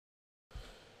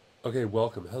Okay,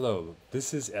 welcome. Hello.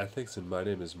 This is Ethics, and my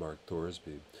name is Mark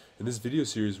Thorsby. In this video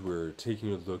series, we're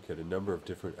taking a look at a number of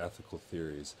different ethical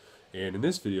theories. And in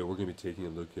this video, we're going to be taking a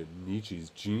look at Nietzsche's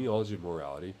Genealogy of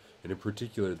Morality, and in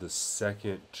particular, the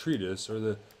second treatise, or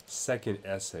the second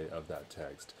essay of that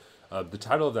text. The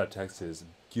title of that text is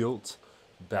Guilt,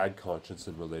 Bad Conscience,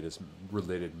 and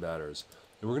Related Matters.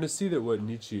 And we're going to see that what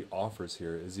Nietzsche offers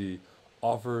here is he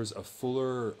offers a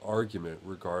fuller argument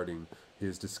regarding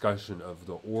his discussion of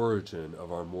the origin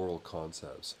of our moral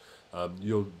concepts.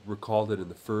 You'll recall that in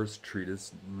the first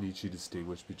treatise, Nietzsche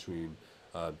distinguished between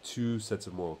two sets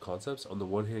of moral concepts. On the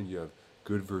one hand, you have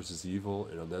good versus evil,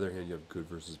 and on the other hand, you have good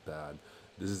versus bad.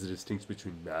 This is the distinction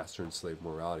between master and slave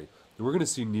morality. And we're going to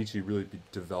see Nietzsche really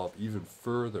develop even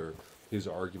further his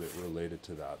argument related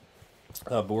to that.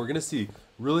 But we're going to see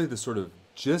really the sort of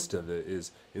gist of it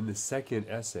is in the second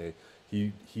essay,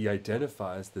 he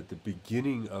identifies that the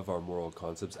beginning of our moral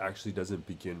concepts actually doesn't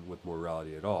begin with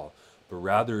morality at all, but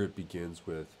rather it begins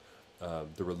with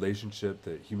the relationship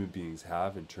that human beings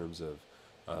have in terms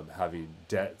of having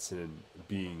debts and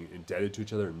being indebted to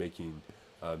each other and making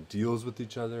deals with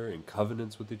each other and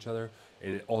covenants with each other,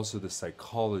 and also the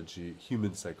psychology,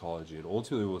 human psychology. And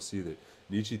ultimately, we'll see that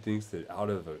Nietzsche thinks that out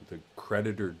of the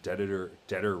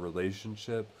creditor-debtor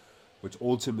relationship, which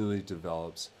ultimately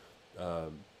develops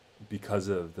because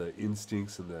of the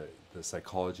instincts and the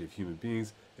psychology of human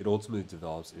beings, it ultimately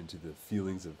develops into the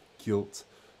feelings of guilt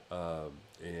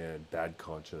and bad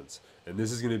conscience. And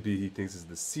this is going to be, he thinks, is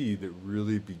the seed that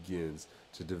really begins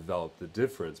to develop the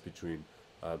difference between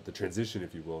the transition,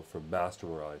 if you will, from master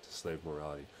morality to slave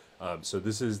morality. So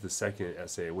this is the second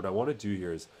essay. What I want to do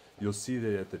here is you'll see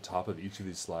that at the top of each of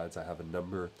these slides, I have a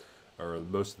number, or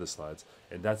most of the slides,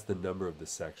 and that's the number of the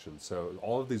section. So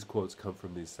all of these quotes come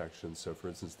from these sections. So for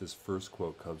instance, this first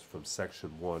quote comes from section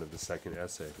 1 of the second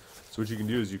essay. So what you can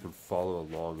do is you can follow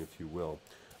along, if you will,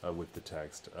 with the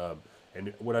text.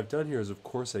 And what I've done here is, of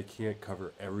course, I can't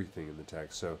cover everything in the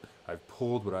text. So I've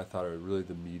pulled what I thought are really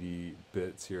the meaty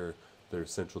bits here that are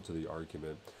central to the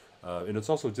argument. And it's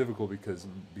also difficult because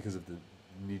of the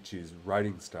Nietzsche's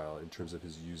writing style in terms of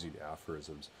his using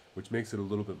aphorisms, which makes it a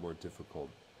little bit more difficult.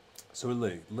 So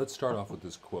let's start off with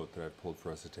this quote that I've pulled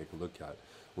for us to take a look at,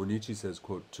 where Nietzsche says,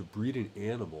 quote, "To breed an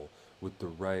animal with the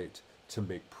right to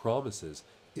make promises,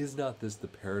 is not this the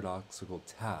paradoxical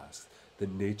task that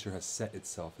nature has set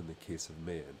itself in the case of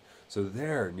man?" So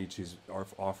there, Nietzsche's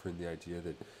offering the idea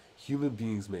that human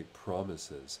beings make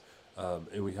promises,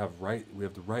 and we have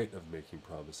the right of making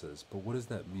promises. But what does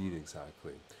that mean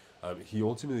exactly? He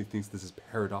ultimately thinks this is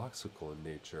paradoxical in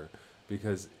nature,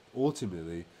 because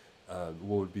ultimately,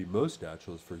 what would be most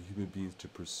natural is for human beings to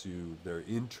pursue their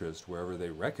interest wherever they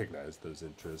recognize those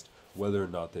interests, whether or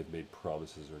not they've made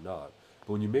promises or not. But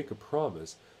when you make a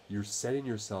promise, you're setting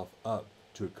yourself up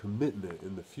to a commitment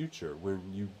in the future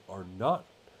when you are not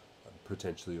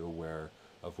potentially aware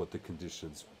of what the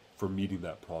conditions for meeting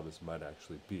that promise might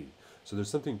actually be. So there's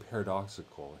something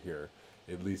paradoxical here,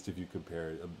 at least if you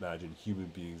imagine human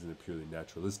beings in a purely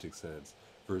naturalistic sense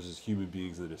versus human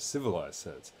beings in a civilized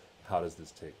sense. How does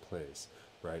this take place,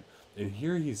 right? And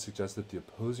here he suggests that the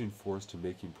opposing force to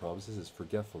making promises is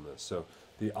forgetfulness. So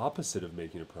the opposite of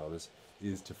making a promise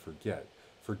is to forget.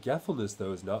 Forgetfulness,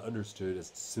 though, is not understood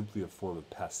as simply a form of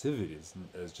passivity,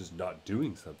 as just not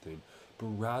doing something, but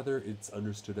rather it's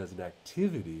understood as an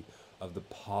activity of the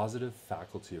positive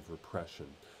faculty of repression.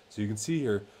 So you can see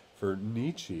here, for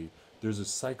Nietzsche, there's a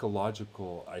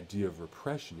psychological idea of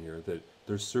repression here, that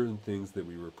there's certain things that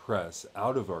we repress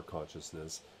out of our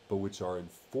consciousness, but which are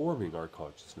informing our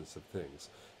consciousness of things.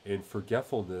 And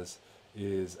forgetfulness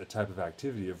is a type of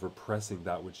activity of repressing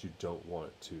that which you don't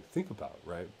want to think about,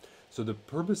 right? So the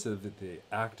purpose of the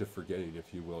act of forgetting,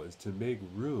 if you will, is to make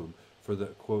room for the,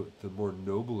 quote, the more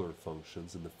nobler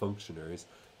functions in the functionaries,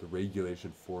 the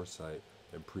regulation, foresight,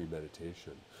 and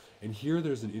premeditation. And here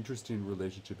there's an interesting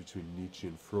relationship between Nietzsche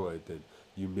and Freud that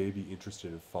you may be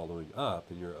interested in following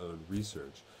up in your own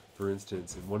research. For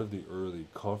instance, in one of the early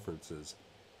conferences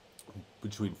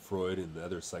between Freud and the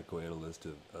other psychoanalyst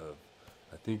of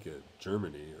I think,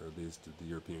 Germany, or at least the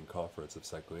European Conference of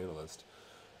Psychoanalysts,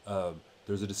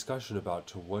 there's a discussion about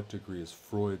to what degree is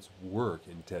Freud's work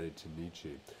indebted to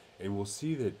Nietzsche. And we'll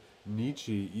see that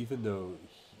Nietzsche, even though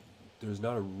there's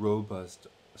not a robust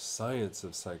science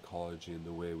of psychology in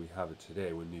the way we have it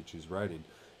today when Nietzsche's writing,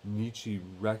 Nietzsche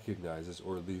recognizes,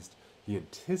 or at least he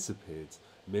anticipates,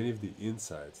 many of the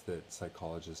insights that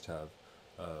psychologists have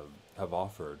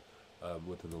offered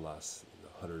within the last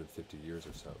 150 years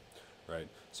or so, right?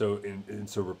 So,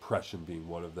 so repression being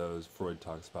one of those, Freud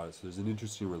talks about it. So there's an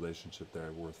interesting relationship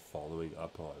there worth following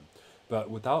up on. But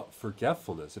without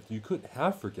forgetfulness, if you couldn't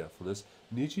have forgetfulness,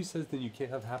 Nietzsche says then you can't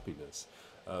have happiness,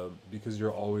 because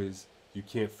you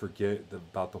can't forget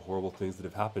about the horrible things that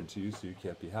have happened to you, so you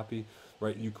can't be happy,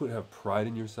 right? You couldn't have pride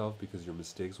in yourself because your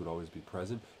mistakes would always be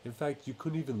present. In fact, you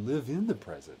couldn't even live in the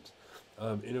present.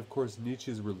 And of course,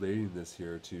 Nietzsche is relating this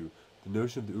here to the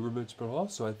notion of the Übermensch, but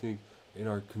also I think in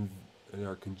in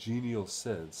our congenial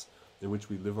sense, in which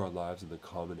we live our lives in the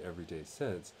common everyday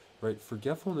sense, right?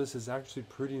 Forgetfulness is actually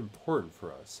pretty important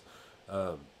for us.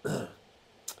 Um,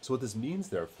 so what this means,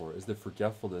 therefore, is that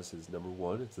forgetfulness is number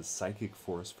one, it's a psychic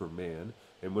force for man.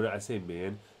 And when I say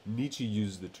man, Nietzsche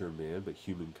uses the term man, but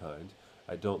humankind.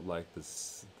 I don't like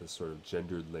this sort of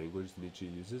gendered language Nietzsche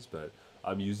uses, but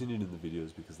I'm using it in the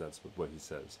videos because that's what he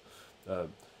says. Um,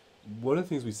 One of the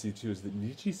things we see too is that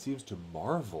Nietzsche seems to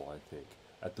marvel, I think,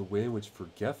 at the way in which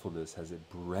forgetfulness has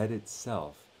it bred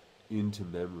itself into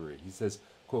memory. He says,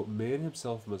 quote, "Man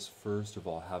himself must first of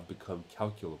all have become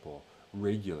calculable,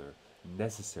 regular,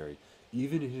 necessary,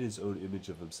 even in his own image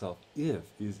of himself, if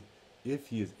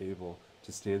he is able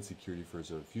to stand security for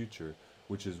his own future,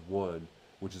 which is what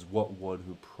one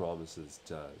who promises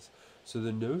does." So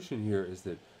the notion here is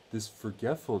that this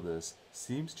forgetfulness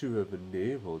seems to have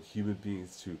enabled human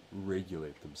beings to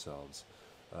regulate themselves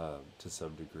to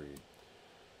some degree.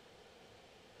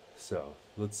 So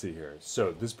let's see here.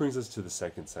 So this brings us to the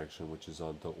second section, which is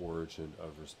on the origin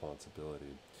of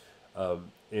responsibility.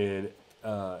 And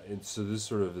so this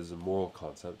sort of is a moral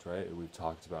concept, right? And we've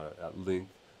talked about it at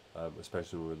length,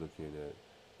 especially when we're looking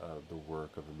at the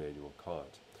work of Immanuel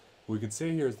Kant. What we could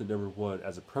say here is that number one,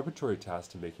 as a preparatory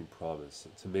task to making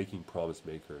promise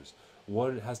makers,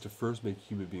 one has to first make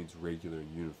human beings regular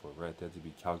and uniform, right? They have to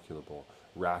be calculable,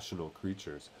 rational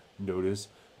creatures. Notice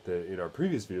that in our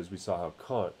previous videos we saw how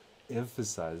Kant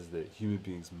emphasizes that human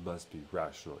beings must be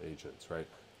rational agents, right?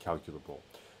 Calculable.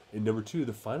 And number two,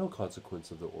 the final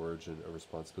consequence of the origin of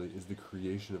responsibility is the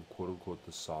creation of quote-unquote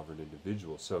the sovereign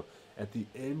individual. So at the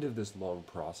end of this long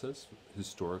process,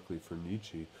 historically for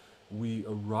Nietzsche, we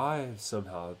arrive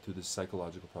somehow through this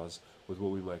psychological process with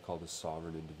what we might call the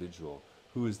sovereign individual.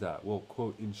 Who is that? Well,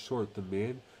 quote, "In short, the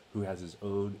man who has his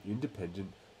own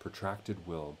independent, protracted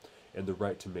will and the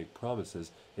right to make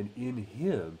promises, and in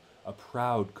him a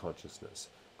proud consciousness,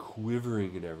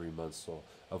 quivering in every muscle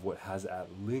of what has at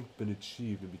length been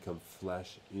achieved and become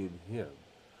flesh in him.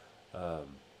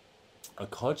 A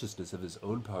consciousness of his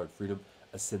own power and freedom,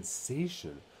 a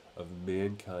sensation of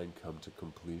mankind come to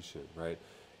completion," right?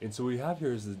 And so what we have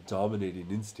here is the dominating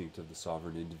instinct of the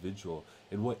sovereign individual.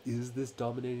 And what is this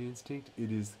dominating instinct?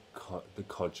 It is the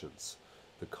conscience.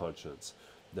 The conscience.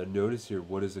 Now notice here,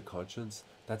 what is a conscience?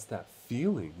 That's that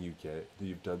feeling you get that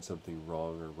you've done something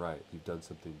wrong or right. You've done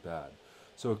something bad.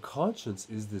 So a conscience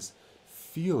is this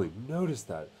feeling. Notice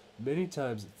that. Many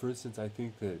times, for instance, I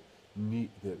think that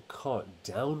Kant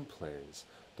downplays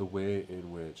the way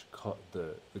in which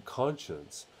the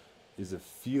conscience is a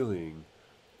feeling,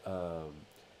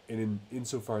 and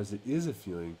insofar as it is a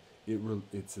feeling,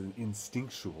 it's an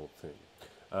instinctual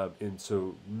thing. And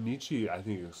so Nietzsche, I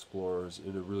think, explores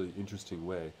in a really interesting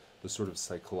way the sort of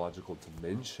psychological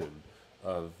dimension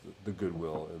of the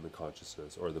goodwill and the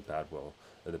consciousness, or the bad will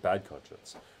and the bad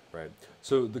conscience, right?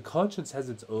 So the conscience has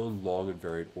its own long and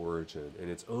varied origin and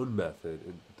its own method,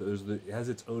 and it has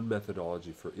its own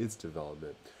methodology for its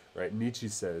development, right? Nietzsche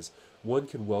says, "One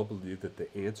can well believe that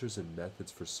the answers and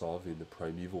methods for solving the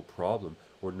primeval problem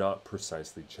were not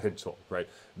precisely gentle," right?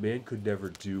 Man could never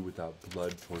do without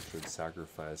blood, torture, and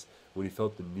sacrifice when he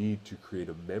felt the need to create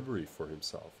a memory for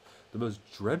himself. The most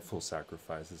dreadful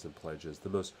sacrifices and pledges, the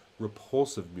most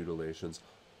repulsive mutilations,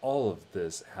 all of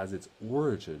this has its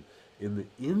origin in the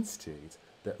instinct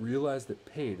that realized that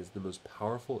pain is the most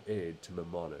powerful aid to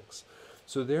mnemonics.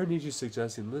 So there Nietzsche's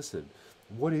suggesting, listen,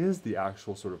 what is the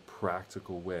actual sort of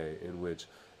practical way in which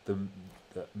the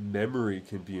memory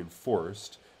can be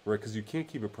enforced, right? Because you can't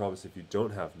keep a promise if you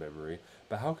don't have memory,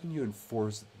 but how can you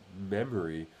enforce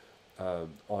memory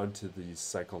onto these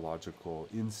psychological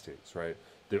instincts, right,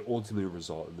 that ultimately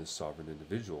result in this sovereign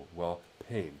individual? Well,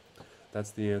 pain.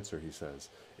 That's the answer, he says,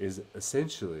 is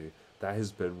essentially that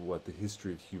has been what the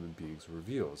history of human beings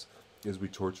reveals, is we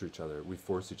torture each other, we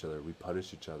force each other, we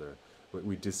punish each other,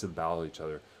 we disembowel each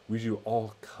other, we do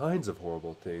all kinds of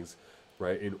horrible things,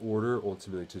 right, in order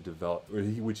ultimately to develop,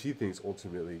 which he thinks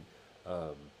ultimately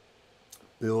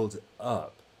builds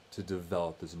up to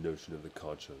develop this notion of the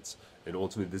conscience. And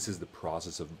ultimately this is the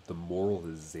process of the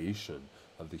moralization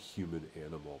of the human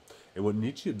animal. And what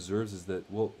Nietzsche observes is that,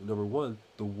 well, number one,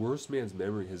 the worse man's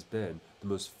memory has been, the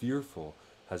most fearful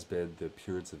has been the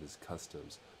appearance of his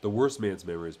customs. The worse man's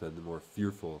memory has been, the more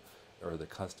fearful are the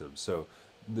customs. So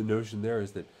the notion there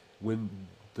is that when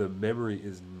the memory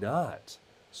is not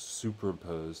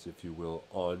superimposed, if you will,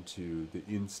 onto the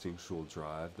instinctual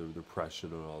drive, the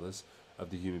repression and all this of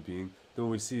the human being, then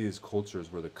what we see is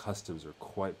cultures where the customs are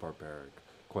quite barbaric,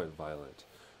 quite violent.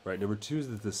 Right. Number two is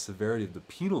that the severity of the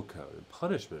penal code and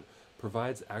punishment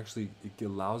provides actually, it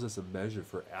allows us a measure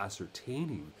for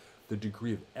ascertaining the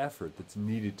degree of effort that's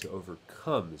needed to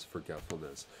overcome this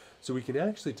forgetfulness. So we can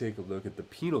actually take a look at the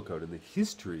penal code and the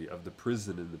history of the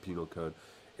prison in the penal code,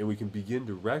 and we can begin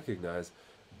to recognize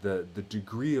the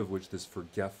degree of which this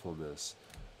forgetfulness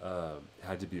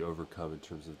had to be overcome in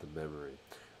terms of the memory,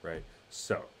 right?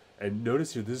 So, and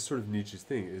notice here, this is sort of Nietzsche's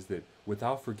thing, is that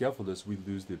without forgetfulness, we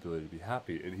lose the ability to be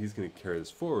happy. And he's going to carry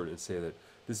this forward and say that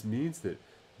this means that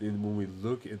when we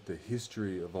look at the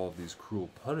history of all of these cruel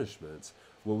punishments,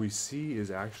 what we see is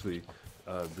actually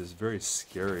this very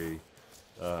scary,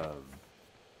 what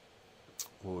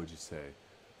would you say?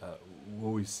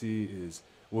 What we see is,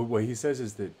 what he says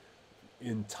is that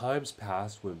in times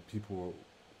past when people were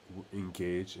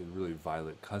engaged in really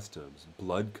violent customs,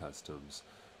 blood customs,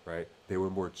 right, they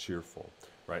were more cheerful,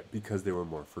 right, because they were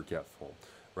more forgetful,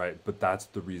 right? But that's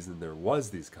the reason there was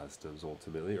these customs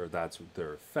ultimately, or that's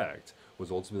their effect,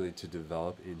 was ultimately to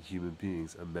develop in human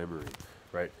beings a memory,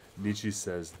 right? Nietzsche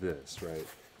says this, right?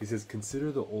 He says,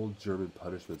 consider the old German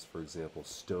punishments, for example,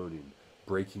 stoning,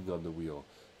 breaking on the wheel,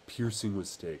 piercing with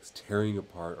stakes, tearing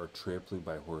apart or trampling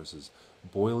by horses,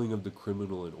 boiling of the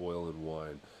criminal in oil and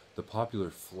wine, the popular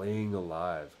flaying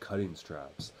alive, cutting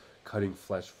straps, cutting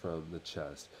flesh from the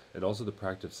chest, and also the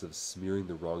practice of smearing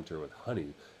the wrongdoer with honey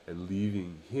and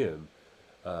leaving him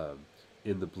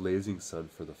in the blazing sun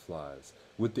for the flies.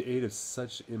 With the aid of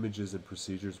such images and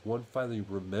procedures, one finally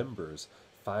remembers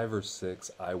 5 or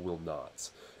 6 I will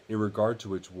nots, in regard to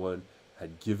which one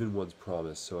had given one's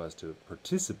promise so as to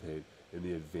participate in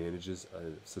the advantages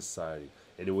of society.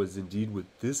 And it was indeed with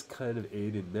this kind of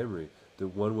aid in memory that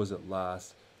one was at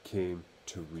last came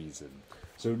to reason.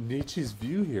 So Nietzsche's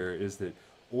view here is that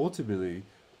ultimately,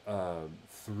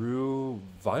 through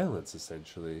violence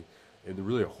essentially, and the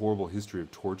really a horrible history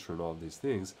of torture and all of these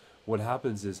things, what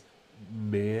happens is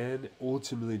man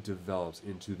ultimately develops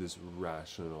into this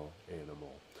rational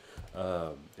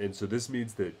animal. And so this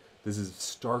means that this is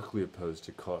starkly opposed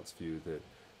to Kant's view that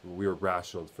we are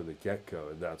rational from the get-go,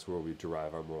 and that's where we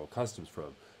derive our moral customs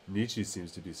from. Nietzsche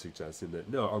seems to be suggesting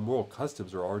that no, our moral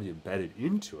customs are already embedded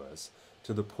into us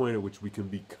to the point at which we can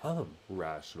become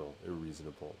rational and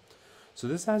reasonable. So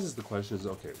this asks the question is,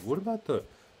 okay, what about the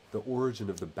origin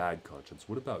of the bad conscience?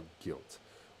 What about guilt?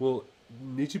 Well,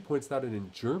 Nietzsche points out that in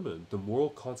German, the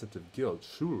moral concept of guilt,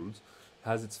 Schuld,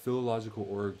 has its philological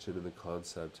origin in the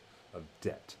concept of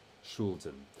debt,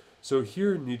 Schulden. So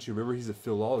here Nietzsche, remember he's a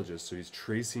philologist, so he's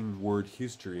tracing word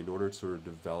history in order to sort of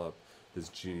develop this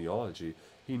genealogy.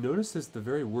 He notices the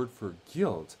very word for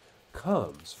guilt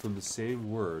comes from the same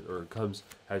word, or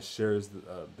shares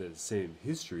the same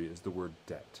history as the word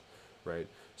debt, right?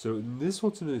 So this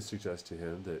ultimately suggests to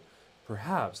him that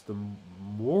perhaps the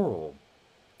moral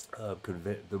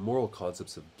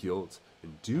concepts of guilt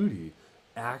and duty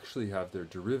actually have their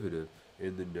derivative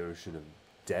in the notion of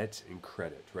debt and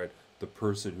credit, right? The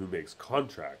person who makes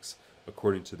contracts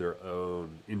according to their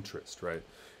own interest, right?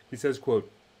 He says, quote,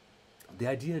 the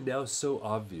idea now so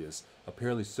obvious,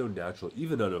 apparently so natural,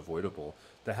 even unavoidable,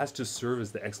 that has to serve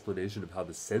as the explanation of how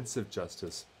the sense of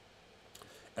justice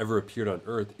ever appeared on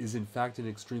earth is in fact an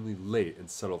extremely late and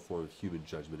subtle form of human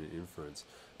judgment and inference.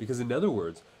 Because in other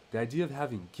words, the idea of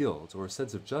having guilt or a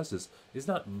sense of justice is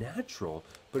not natural,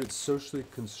 but it's socially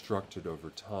constructed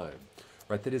over time,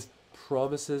 right? That is,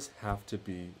 promises have to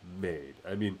be made.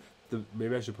 I mean,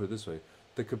 maybe I should put it this way.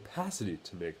 The capacity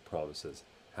to make promises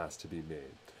has to be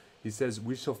made. He says,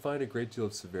 we shall find a great deal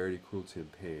of severity, cruelty,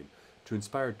 and pain, to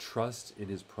inspire trust in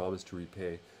his promise to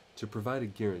repay, to provide a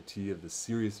guarantee of the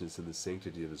seriousness and the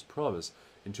sanctity of his promise,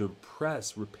 and to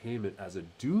impress repayment as a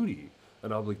duty,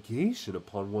 an obligation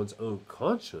upon one's own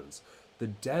conscience. The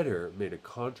debtor made a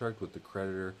contract with the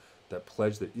creditor that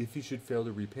pledged that if he should fail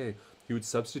to repay, he would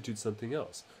substitute something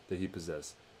else that he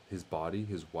possessed, his body,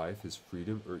 his wife, his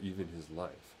freedom, or even his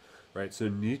life, right? So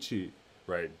Nietzsche,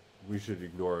 right, we should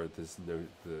ignore this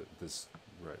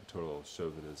total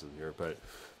chauvinism here,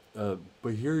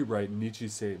 but here, right,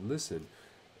 Nietzsche's saying, listen,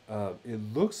 it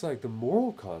looks like the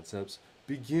moral concepts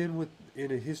begin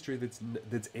in a history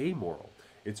that's amoral.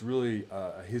 It's really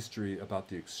a history about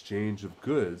the exchange of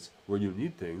goods where you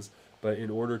need things, but in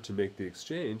order to make the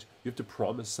exchange, you have to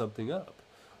promise something up,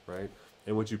 right?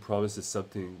 And what you promise is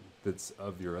something that's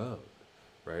of your own,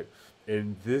 right?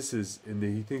 And he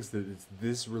thinks that it's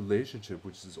this relationship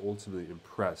which is ultimately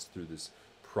impressed through this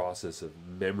process of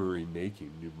memory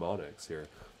making, mnemonics here,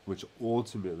 which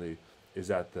ultimately is,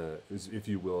 if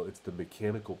you will, it's the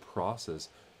mechanical process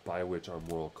by which our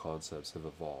moral concepts have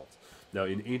evolved. Now,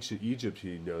 in ancient Egypt,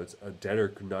 he notes, a debtor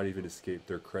could not even escape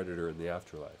their creditor in the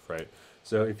afterlife, right?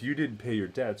 So if you didn't pay your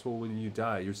debts, well, when you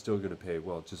die, you're still going to pay,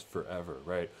 well, just forever,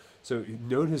 right? So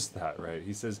notice that, right?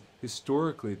 He says,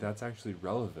 historically, that's actually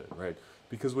relevant, right?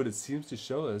 Because what it seems to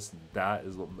show us, that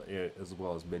as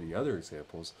well as many other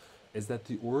examples, is that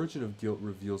the origin of guilt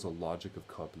reveals a logic of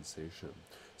compensation.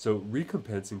 So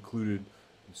recompense included,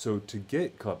 so to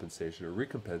get compensation or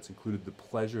recompense included the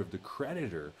pleasure of the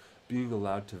creditor being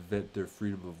allowed to vent their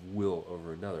freedom of will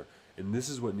over another. And this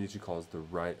is what Nietzsche calls the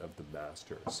right of the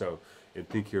master. So, and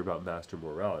think here about master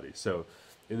morality. So,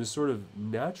 in a sort of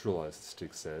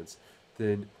naturalistic sense,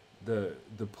 then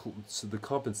so the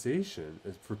compensation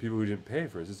for people who didn't pay,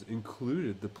 for instance,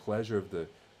 included the pleasure of the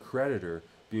creditor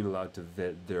being allowed to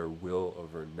vent their will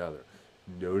over another.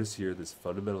 Notice here this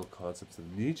fundamental concept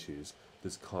of Nietzsche's,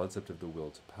 this concept of the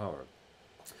will to power.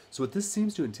 So what this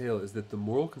seems to entail is that the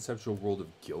moral conceptual world of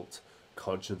guilt,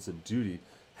 conscience, and duty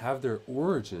have their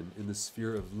origin in the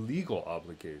sphere of legal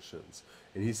obligations.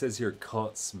 And he says here,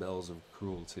 Kant smells of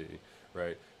cruelty,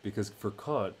 right? Because for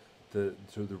Kant, the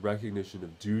recognition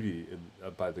of duty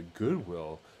by the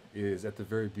goodwill is at the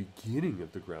very beginning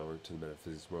of the groundwork to the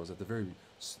metaphysics of morals, at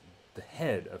the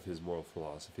head of his moral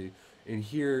philosophy. And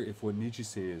here, if what Nietzsche's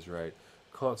saying is right,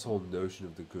 Kant's whole notion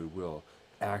of the goodwill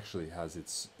actually has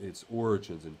its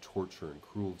origins in torture and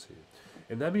cruelty.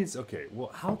 And that means, okay,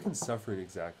 well, how can suffering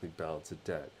exactly balance a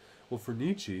debt? Well, for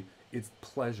Nietzsche, it's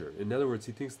pleasure. In other words,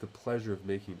 he thinks the pleasure of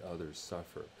making others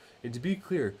suffer. And to be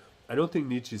clear, I don't think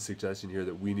Nietzsche's suggesting here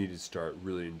that we need to start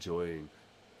really enjoying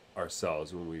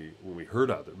ourselves when we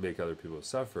make other people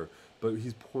suffer, but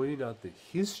he's pointing out the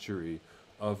history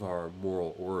of our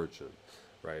moral origin,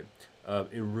 right?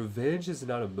 And revenge is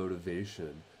not a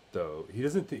motivation, though. He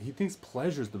thinks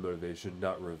pleasure is the motivation,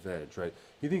 not revenge, right?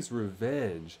 He thinks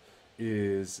revenge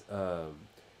is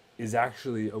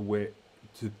actually a way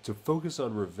to focus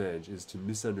on revenge is to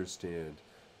misunderstand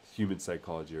human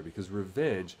psychology, or because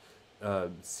revenge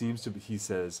seems to, he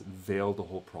says, veil the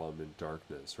whole problem in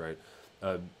darkness, right?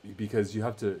 Because you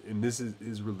have to, and this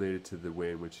is related to the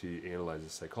way in which he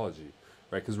analyzes psychology,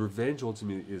 right? Because revenge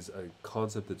ultimately is a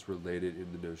concept that's related in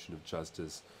the notion of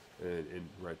justice and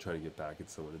right, trying to get back at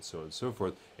someone and so on and so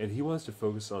forth. And he wants to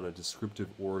focus on a descriptive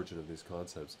origin of these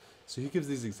concepts. So he gives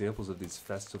these examples of these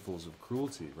festivals of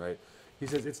cruelty, right? He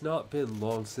says it's not been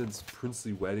long since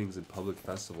princely weddings and public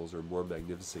festivals or more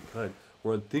magnificent kind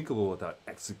were unthinkable without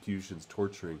executions,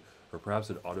 torturing, or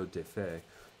perhaps an auto de fe,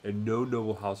 and no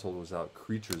noble household was without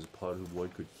creatures upon whom one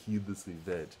could heedlessly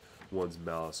vent one's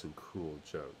malice and cruel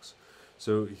jokes.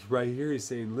 So right here he's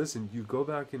saying, listen, you go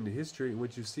back into history and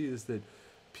what you see is that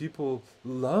people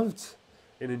loved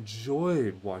and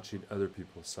enjoyed watching other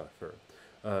people suffer.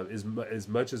 As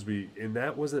much as and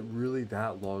that wasn't really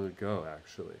that long ago,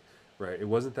 actually, right? It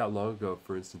wasn't that long ago,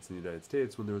 for instance, in the United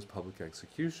States when there was public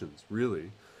executions,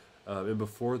 really. And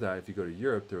before that, if you go to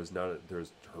Europe, there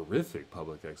was horrific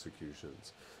public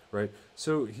executions, right?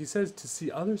 So he says to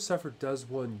see others suffer does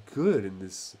one good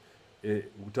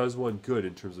it does one good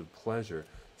in terms of pleasure,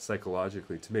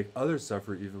 psychologically. To make others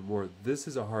suffer even more, this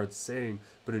is a hard saying,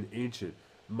 but an ancient,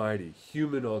 mighty,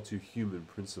 human all too human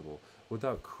principle.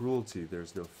 Without cruelty,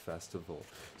 there's no festival.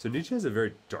 So Nietzsche has a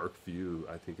very dark view,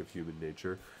 I think, of human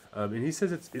nature. And he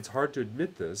says it's hard to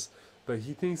admit this, but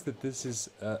he thinks that this is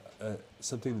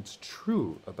something that's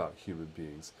true about human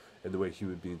beings and the way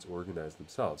human beings organize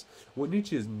themselves. What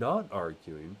Nietzsche is not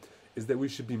arguing is that we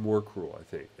should be more cruel, I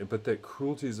think, but that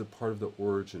cruelty is a part of the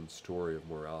origin story of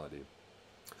morality.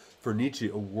 For Nietzsche,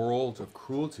 a world of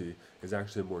cruelty is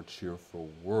actually a more cheerful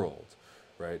world,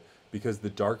 right? Because the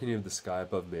darkening of the sky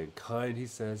above mankind, he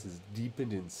says, is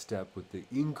deepened in step with the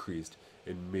increased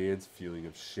in man's feeling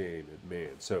of shame at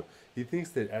man. So he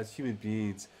thinks that as human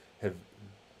beings have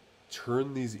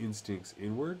turned these instincts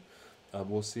inward,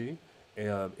 we'll see,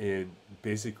 and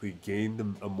basically gained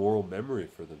a moral memory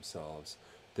for themselves,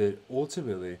 that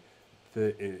ultimately,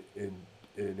 and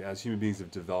as human beings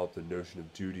have developed the notion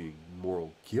of duty and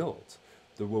moral guilt,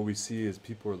 that what we see is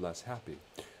people are less happy.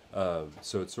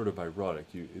 So it's sort of ironic.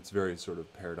 It's very sort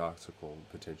of paradoxical,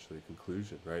 potentially,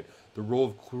 conclusion, right? The role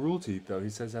of cruelty, though, he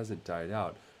says, hasn't died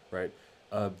out, right?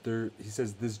 He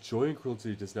says this joy in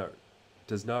cruelty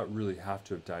does not really have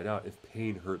to have died out if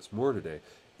pain hurts more today.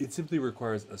 It simply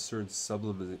requires a certain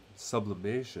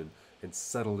sublimation and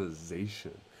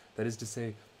subtilization. That is to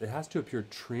say, it has to appear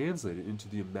translated into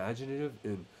the imaginative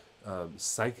and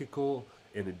psychical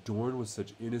and adorned with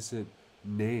such innocent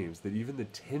names that even the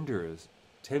tenderest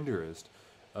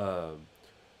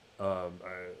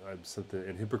I'm something,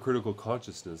 and hypocritical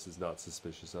consciousness is not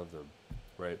suspicious of them,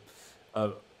 right?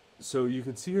 Uh, so you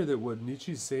can see here that what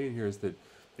Nietzsche's saying here is that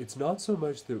it's not so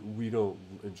much that we don't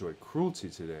enjoy cruelty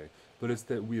today, but it's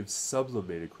that we have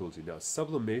sublimated cruelty. Now,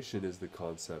 sublimation is the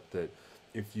concept that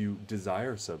if you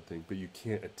desire something but you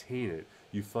can't attain it,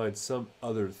 you find some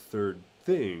other third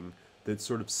thing that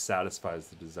sort of satisfies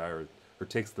the desire or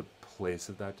takes the place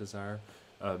of that desire.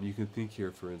 You can think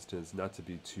here, for instance, not to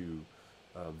be too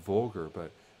vulgar,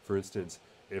 but for instance,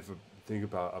 think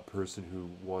about a person who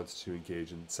wants to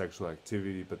engage in sexual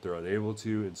activity but they're unable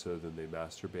to, and so then they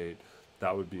masturbate.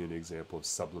 That would be an example of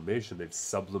sublimation. They've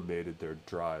sublimated their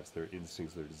drives, their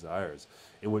instincts, their desires.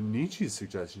 And what Nietzsche's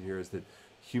suggestion here is that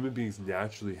human beings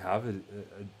naturally have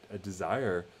a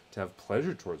desire to have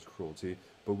pleasure towards cruelty,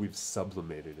 but we've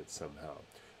sublimated it somehow,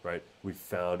 right? We've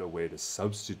found a way to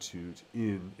substitute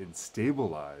in and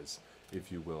stabilize,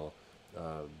 if you will,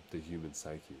 the human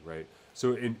psyche, right?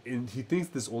 So, and he thinks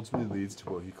this ultimately leads to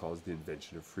what he calls the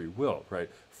invention of free will, right?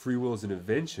 Free will is an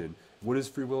invention. What is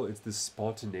free will? It's the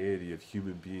spontaneity of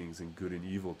human beings in good and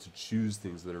evil to choose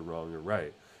things that are wrong or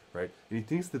right, right? And he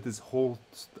thinks that this whole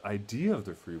idea of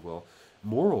the free will,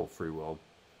 moral free will,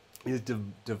 is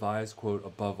devised, quote,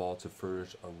 above all to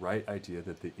furnish a right idea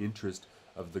that the interest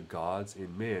of the gods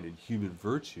in man and human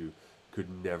virtue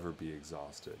could never be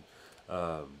exhausted.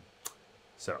 Um,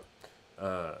 so,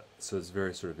 so it's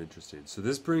very sort of interesting. So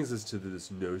this brings us to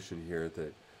this notion here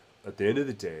that at the end of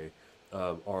the day,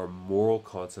 our moral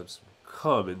concepts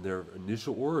come in their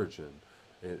initial origin,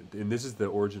 and this is the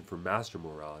origin for master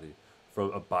morality,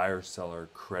 from a buyer-seller,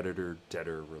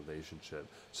 creditor-debtor relationship.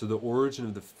 So the origin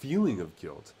of the feeling of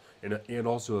guilt and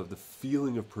also of the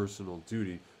feeling of personal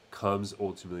duty comes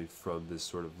ultimately from this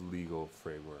sort of legal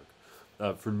framework.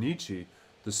 For Nietzsche,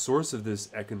 the source of this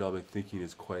economic thinking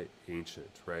is quite ancient,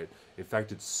 right? In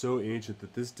fact, it's so ancient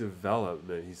that this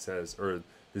development, he says, or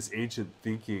this ancient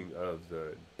thinking of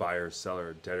the buyer,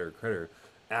 seller, debtor, creditor,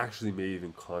 actually may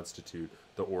even constitute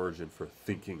the origin for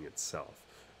thinking itself,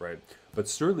 right? But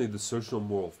certainly the social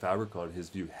moral fabric, on his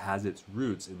view, has its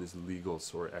roots in this legal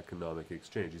or economic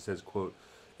exchange. He says, quote,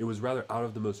 "It was rather out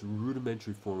of the most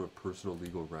rudimentary form of personal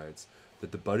legal rights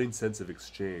that the budding sense of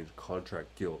exchange,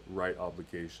 contract, guilt, right,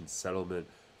 obligation, settlement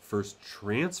first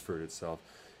transferred itself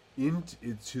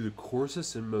into the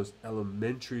coarsest and most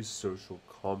elementary social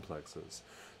complexes."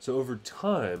 So over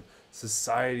time,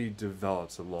 society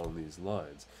develops along these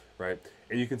lines, right?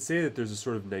 And you can say that there's a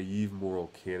sort of naive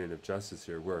moral canon of justice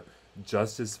here, where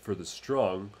justice for the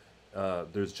strong,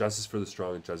 there's justice for the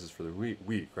strong and justice for the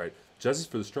weak, right? Justice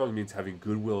for the strong means having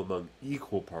goodwill among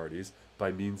equal parties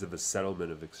by means of a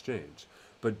settlement of exchange.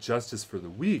 But justice for the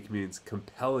weak means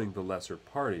compelling the lesser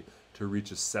party to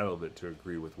reach a settlement to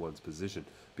agree with one's position.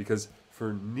 Because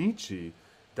for Nietzsche,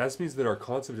 that means that our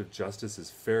concept of justice is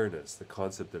fairness, the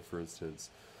concept that, for instance,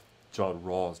 John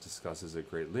Rawls discusses at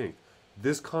great length.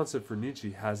 This concept for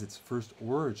Nietzsche has its first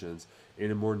origins in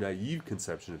a more naive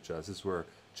conception of justice, where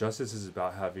justice is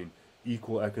about having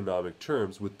equal economic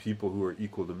terms with people who are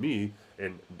equal to me,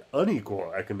 and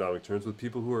unequal economic terms with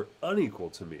people who are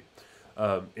unequal to me.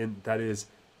 And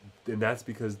that's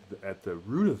because at the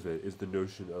root of it is the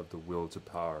notion of the will to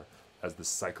power as the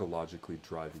psychologically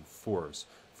driving force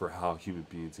for how human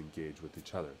beings engage with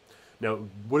each other. Now,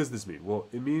 what does this mean? Well,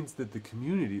 it means that the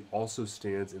community also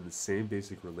stands in the same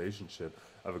basic relationship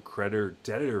of a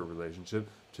creditor-debtor relationship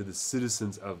to the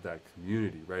citizens of that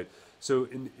community, right? So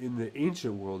in the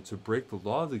ancient world, to break the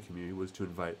law of the community was to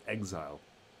invite exile,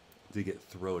 to get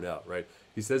thrown out, right?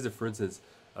 He says that, for instance,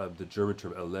 the German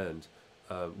term elend,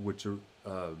 which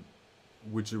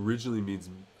originally means,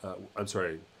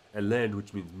 elend,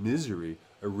 which means misery,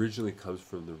 originally comes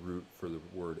from the root for the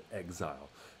word exile.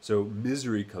 So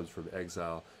misery comes from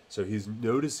exile. So he's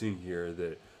noticing here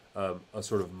that a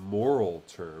sort of moral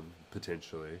term,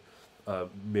 potentially,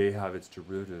 may have its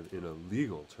derivative in a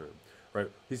legal term, right?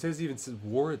 He says even since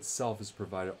war itself has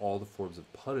provided all the forms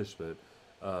of punishment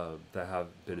that have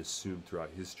been assumed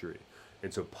throughout history.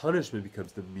 And so punishment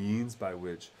becomes the means by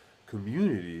which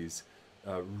communities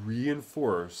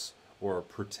reinforce or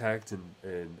protect and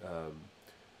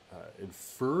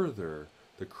further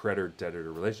the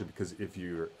creditor-debtor relation, because if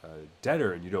you're a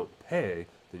debtor and you don't pay,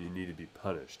 then you need to be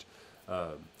punished.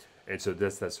 And so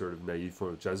that's that sort of naive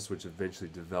form of justice, which eventually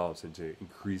develops into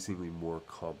increasingly more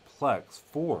complex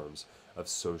forms of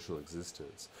social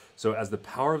existence. So as the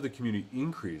power of the community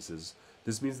increases,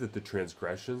 this means that the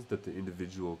transgressions that the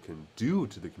individual can do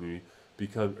to the community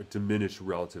become diminished,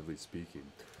 relatively speaking.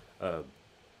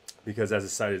 Because as a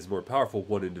society is more powerful,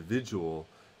 one individual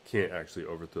can't actually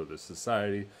overthrow the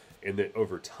society, and that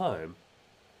over time,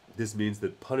 This means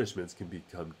that punishments can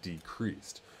become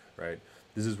decreased, right?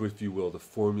 This is, if you will, the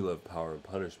formula of power and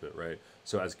punishment, right?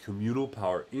 So as communal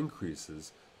power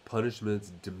increases,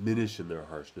 punishments diminish in their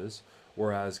harshness,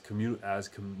 whereas as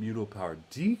communal power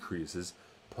decreases,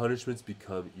 punishments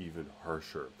become even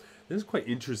harsher. This is quite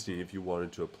interesting if you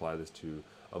wanted to apply this to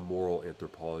a moral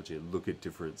anthropology and look at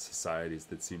different societies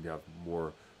that seem to have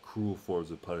more cruel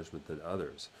forms of punishment than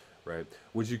others, right?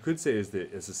 What you could say is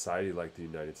that a society like the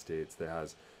United States that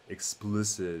has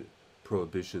explicit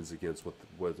prohibitions against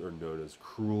what are known as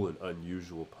cruel and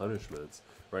unusual punishments,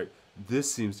 right?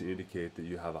 This seems to indicate that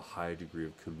you have a high degree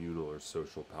of communal or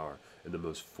social power in the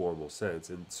most formal sense,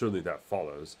 and certainly that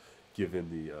follows given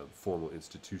the formal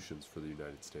institutions for the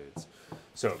United States.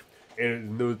 So,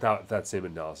 and that same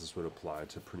analysis would apply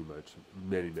to pretty much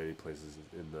many places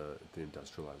in the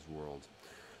industrialized world.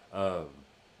 Um,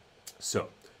 so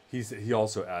he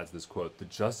also adds this quote: "The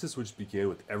justice which began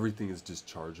with everything is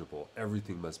dischargeable.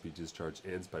 Everything must be discharged.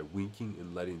 Ends by winking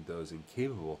and letting those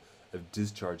incapable of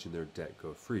discharging their debt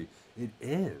go free. It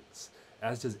ends,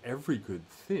 as does every good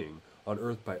thing on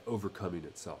earth, by overcoming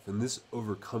itself. In this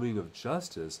overcoming of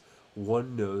justice,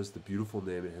 one knows the beautiful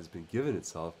name it has been given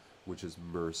itself, which is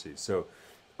mercy." So,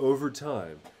 over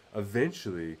time,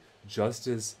 eventually,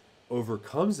 justice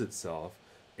overcomes itself,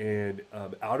 and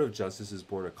out of justice is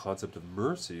born a concept of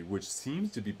mercy, which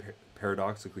seems to be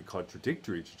paradoxically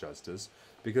contradictory to justice,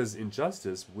 because in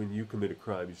justice, when you commit a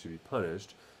crime, you should be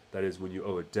punished. That is, when you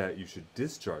owe a debt, you should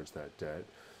discharge that debt.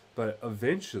 But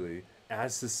eventually,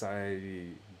 as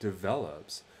society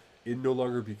develops, it no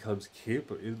longer becomes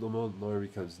capable. It no longer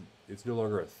becomes. It's no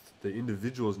longer the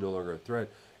individual is no longer a threat,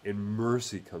 and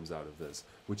mercy comes out of this,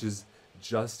 which is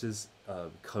justice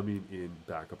coming in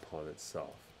back upon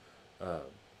itself.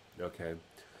 Okay.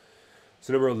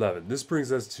 So number 11. This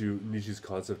brings us to Nietzsche's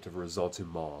concept of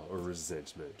ressentiment or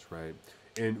resentment, right?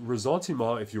 And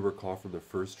ressentiment, if you recall from the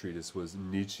first treatise, was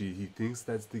Nietzsche. He thinks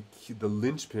that's the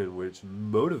linchpin which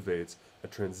motivates a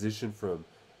transition from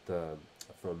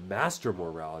master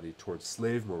morality towards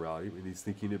slave morality. When he's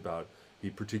thinking about, he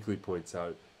particularly points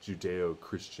out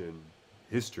Judeo-Christian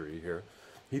history here.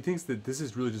 He thinks that this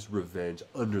is really just revenge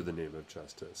under the name of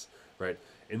justice, right?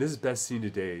 And this is best seen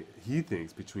today, he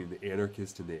thinks, between the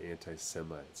anarchists and the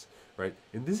anti-Semites, right?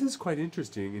 And this is quite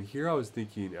interesting. And here I was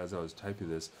thinking, as I was typing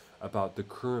this, about the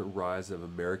current rise of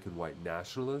American white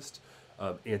nationalist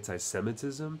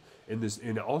anti-Semitism,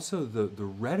 and also the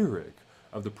rhetoric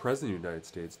of the President of the United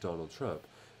States, Donald Trump,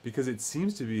 because it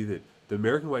seems to be that the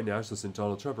American white nationalists and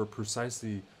Donald Trump are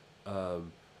precisely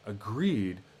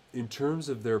agreed in terms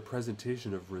of their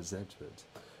presentation of resentment,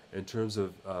 in terms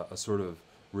of a sort of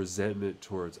resentment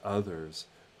towards others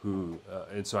who,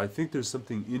 and so I think there's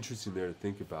something interesting there to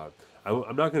think about.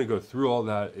 I'm not going to go through all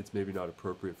that. It's maybe not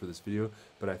appropriate for this video,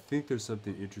 but I think there's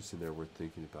something interesting there worth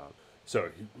thinking about. So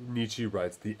Nietzsche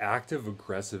writes, "The active,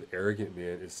 aggressive, arrogant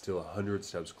man is still 100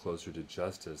 steps closer to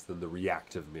justice than the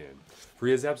reactive man, for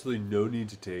he has absolutely no need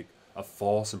to take a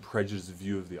false and prejudiced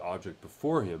view of the object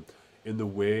before him in the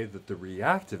way that the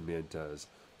reactive man does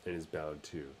and is bound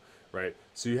to." Right?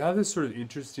 So you have this sort of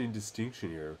interesting distinction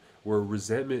here where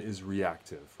resentment is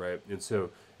reactive, right? And so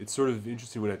it's sort of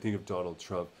interesting when I think of Donald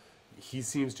Trump, he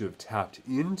seems to have tapped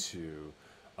into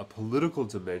a political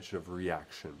dimension of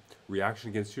reaction.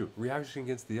 Reaction against who? Reaction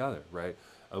against the other, right?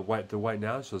 The white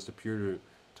nationalists appear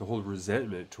to hold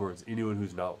resentment towards anyone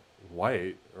who's not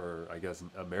white, or I guess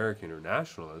American or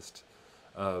nationalist,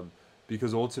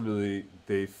 because ultimately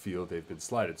they feel they've been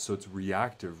slighted. So it's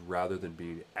reactive rather than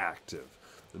being active.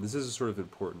 And this is a sort of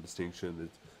important distinction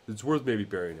that's worth maybe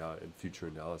bearing out in future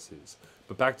analyses.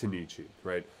 But back to Nietzsche,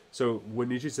 right? So what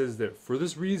Nietzsche says is that for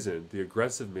this reason, the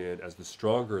aggressive man, as the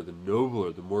stronger, the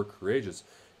nobler, the more courageous,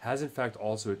 has in fact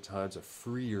also at times a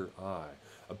freer eye,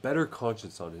 a better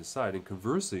conscience on his side. And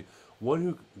conversely,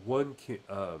 one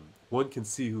can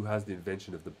see who has the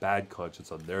invention of the bad conscience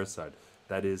on their side.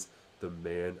 That is the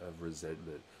man of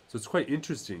resentment. So it's quite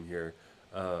interesting here.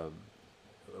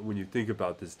 When you think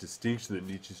about this distinction that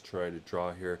Nietzsche's trying to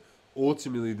draw here,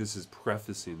 ultimately this is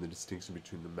prefacing the distinction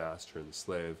between the master and the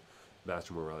slave,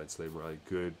 master morality, slave morality,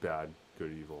 good, bad,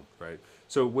 good, evil, right?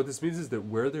 So what this means is that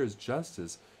where there is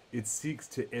justice, it seeks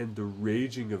to end the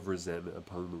raging of resentment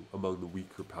among the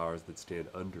weaker powers that stand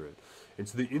under it. And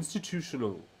so the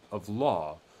institution of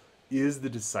law is the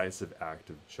decisive act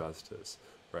of justice,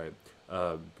 right?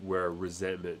 Where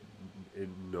resentment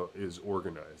is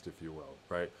organized, if you will,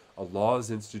 right? A law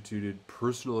is instituted,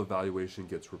 personal evaluation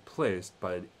gets replaced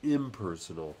by an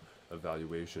impersonal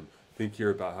evaluation. Think here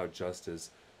about how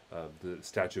justice, the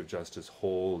statue of justice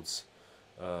holds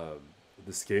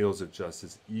the scales of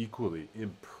justice equally,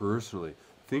 impersonally.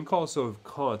 think also of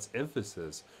Kant's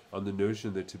emphasis on the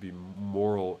notion that to be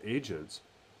moral agents,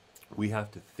 we have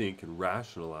to think and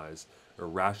rationalize or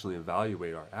rationally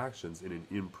evaluate our actions in an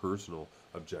impersonal,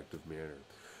 objective manner.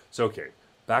 So, okay,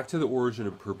 back to the origin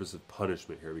and purpose of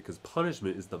punishment here, because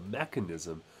punishment is the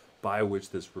mechanism by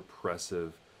which this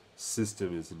repressive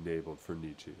system is enabled for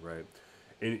Nietzsche, right?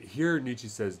 And here Nietzsche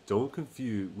says, don't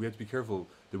confuse, we have to be careful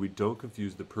that we don't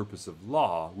confuse the purpose of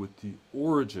law with the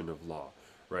origin of law,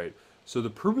 right? So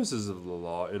the purposes of the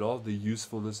law and all the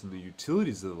usefulness and the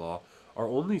utilities of the law are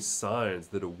only signs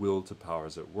that a will to power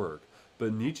is at work.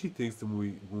 But Nietzsche thinks that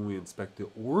when we inspect the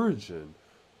origin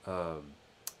of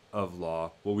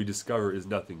law, what we discover is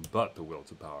nothing but the will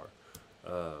to power.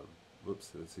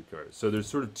 Let's see. So there's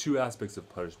sort of two aspects of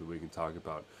punishment we can talk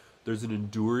about. There's an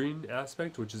enduring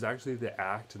aspect, which is actually the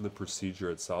act and the procedure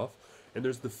itself. And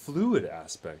there's the fluid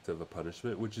aspect of a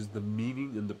punishment, which is the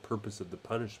meaning and the purpose of the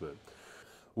punishment.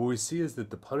 What we see is that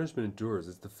the punishment endures.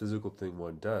 It's the physical thing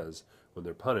one does when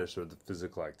they're punished, or the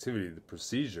physical activity, the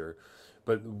procedure.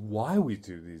 But why we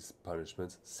do these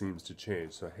punishments seems to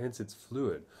change. So hence it's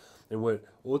fluid. And what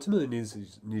ultimately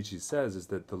Nietzsche says is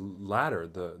that the latter,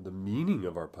 the meaning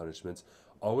of our punishments,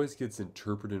 always gets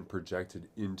interpreted and projected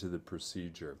into the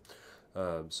procedure.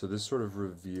 So this sort of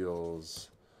reveals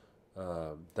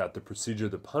that the procedure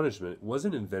of the punishment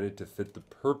wasn't invented to fit the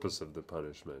purpose of the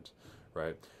punishment,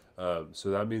 right? So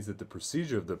that means that the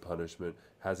procedure of the punishment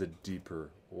has a deeper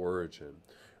origin,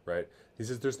 right? He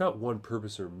says there's not one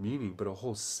purpose or meaning, but a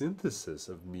whole synthesis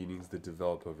of meanings that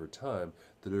develop over time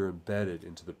that are embedded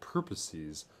into the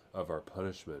purposes of our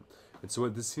punishment. And so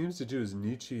what this seems to do is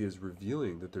Nietzsche is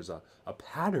revealing that there's a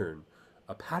patterning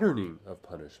of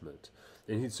punishment.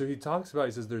 And he talks about,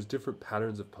 he says there's different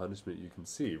patterns of punishment you can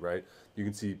see, right? You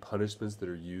can see punishments that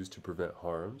are used to prevent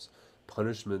harms,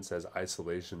 punishments as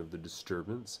isolation of the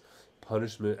disturbance,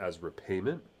 punishment as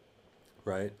repayment,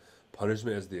 right?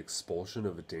 Punishment as the expulsion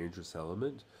of a dangerous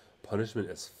element, punishment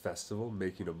as festival,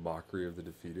 making a mockery of the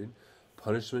defeated,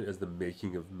 punishment as the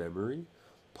making of memory,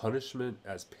 punishment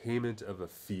as payment of a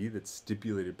fee that's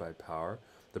stipulated by power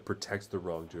that protects the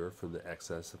wrongdoer from the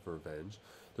excess of revenge.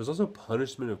 There's also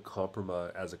punishment of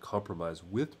compromise as a compromise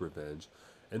with revenge,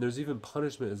 and there's even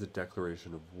punishment as a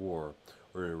declaration of war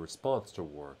or in response to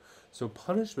war. So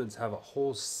punishments have a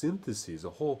whole synthesis, a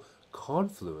whole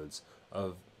confluence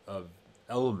of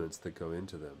elements that go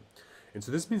into them. And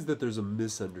so this means that there's a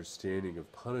misunderstanding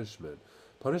of punishment.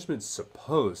 Punishment's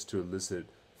supposed to elicit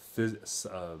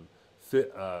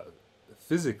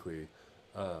physically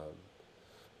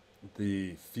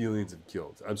the feelings of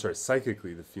guilt. I'm sorry,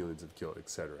 psychically the feelings of guilt,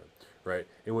 etc. Right?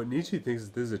 And what Nietzsche thinks is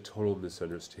this is a total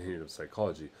misunderstanding of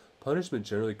psychology. Punishment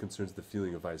generally concerns the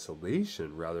feeling of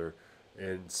isolation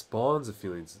and spawns of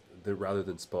feelings that rather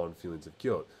than spawn feelings of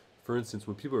guilt. For instance,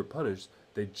 when people are punished,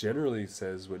 they generally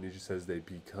what Nietzsche says, they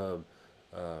become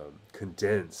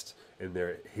condensed, and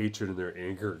their hatred and their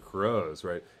anger grows,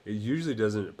 right?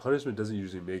 Punishment doesn't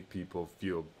usually make people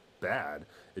feel bad.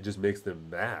 It just makes them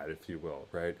mad, if you will,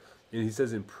 right? And he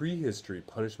says in prehistory,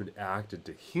 punishment acted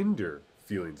to hinder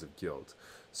feelings of guilt.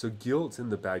 So guilt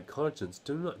and the bad conscience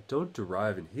don't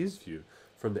derive, in his view,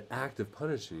 from the act of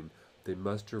punishing. They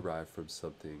must derive from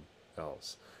something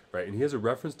else, right? And he has a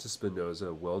reference to Spinoza,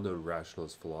 a well-known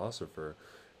rationalist philosopher,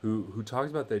 who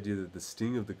talks about the idea that the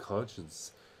sting of the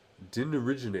conscience didn't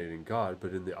originate in God,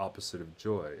 but in the opposite of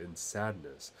joy, in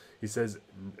sadness. He says,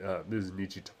 this is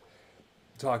Nietzsche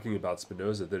talking about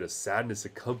Spinoza, that a sadness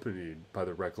accompanied by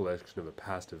the recollection of a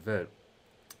past event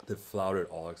that flouted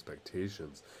all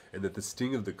expectations, and that the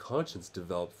sting of the conscience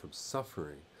developed from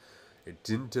suffering. It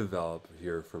didn't develop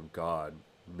here from God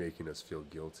making us feel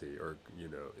guilty, or,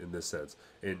 in this sense.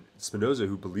 And Spinoza,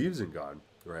 who believes in God,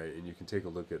 right, and you can take a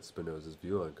look at Spinoza's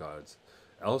view on God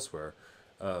elsewhere,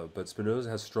 but Spinoza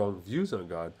has strong views on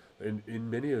God, and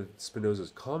many of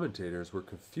Spinoza's commentators were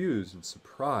confused and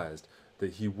surprised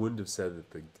that he wouldn't have said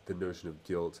that the notion of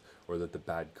guilt or that the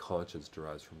bad conscience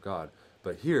derives from God.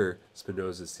 But here,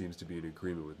 Spinoza seems to be in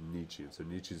agreement with Nietzsche, and so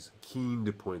Nietzsche's keen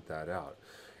to point that out.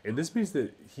 And this means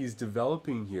that he's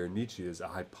developing here, Nietzsche, is a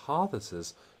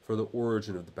hypothesis for the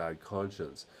origin of the bad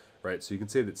conscience, right? So you can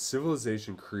say that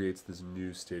civilization creates this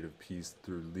new state of peace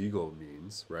through legal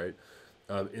means, right?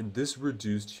 And this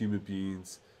reduced human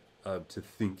beings to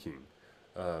thinking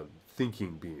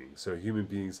beings. So human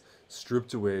beings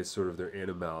stripped away sort of their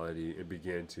animality and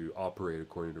began to operate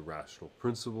according to rational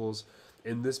principles.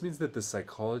 And this means that the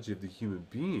psychology of the human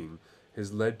being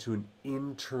has led to an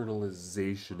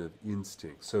internalization of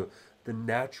instinct. So the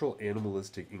natural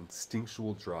animalistic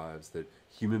instinctual drives that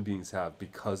human beings have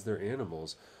because they're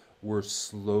animals were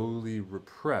slowly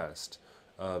repressed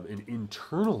and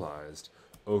internalized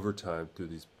over time through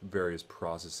these various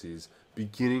processes,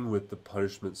 beginning with the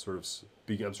punishment sort of,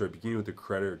 beginning with the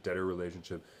creditor-debtor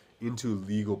relationship into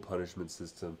legal punishment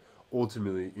system,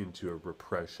 ultimately into a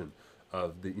repression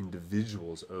of the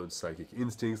individual's own psychic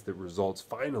instincts that results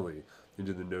finally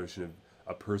into the notion of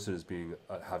a person as being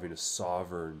having a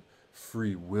sovereign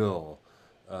free will,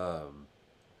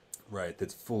 right,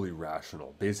 that's fully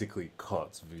rational, basically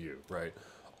Kant's view, right?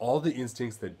 All the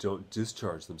instincts that don't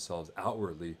discharge themselves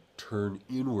outwardly turn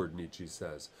inward, Nietzsche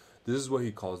says. This is what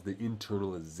he calls the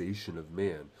internalization of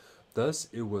man. Thus,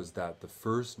 it was that the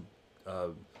first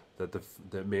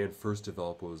that man first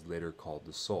developed what was later called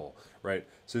the soul, right?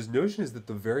 So his notion is that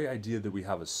the very idea that we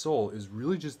have a soul is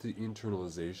really just the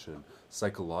internalization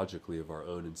psychologically of our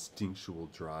own instinctual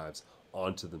drives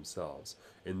onto themselves,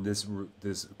 and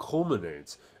this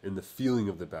culminates in the feeling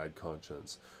of the bad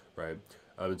conscience, right?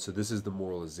 And so this is the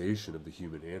moralization of the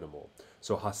human animal.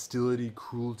 So hostility,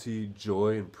 cruelty,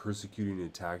 joy, and persecuting, and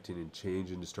attacking, and change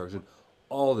and destruction,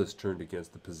 all this turned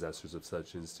against the possessors of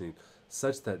such instinct,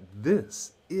 such that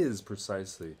this is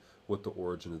precisely what the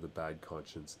origin of the bad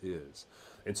conscience is.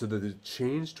 And so that the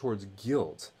change towards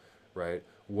guilt, right,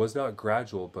 was not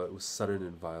gradual, but was sudden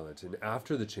and violent. And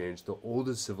after the change, the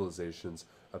oldest civilizations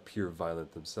appear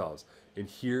violent themselves. And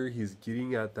here he's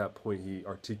getting at that point he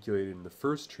articulated in the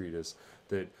first treatise,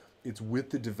 that it's with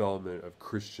the development of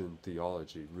Christian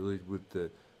theology, really with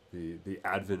the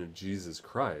advent of Jesus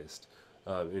Christ,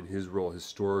 in his role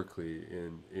historically,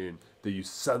 in that you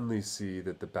suddenly see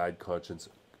that the bad conscience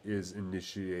is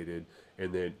initiated,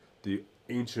 and that the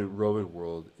ancient Roman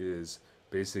world is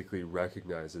basically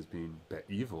recognized as being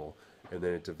evil, and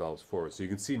then it develops forward. So you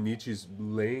can see Nietzsche's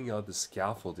laying out the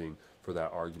scaffolding for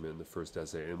that argument in the first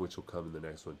essay, and which will come in the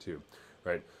next one too,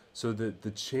 right? So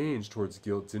the change towards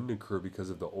guilt didn't occur because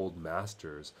of the old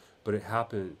masters, but it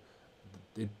happened.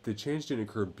 The change didn't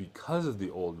occur because of the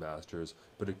old masters,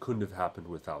 but it couldn't have happened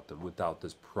without them, without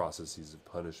this processes of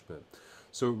punishment.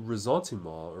 So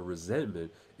ressentiment, or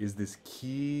resentment, is this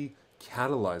key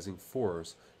catalyzing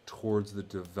force towards the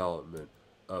development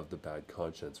of the bad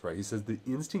conscience, right? He says the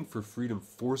instinct for freedom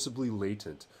forcibly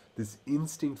latent, this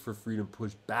instinct for freedom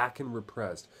pushed back and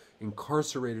repressed,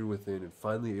 incarcerated within, and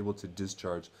finally able to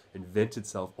discharge and vent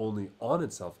itself only on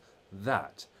itself,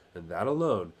 that, and that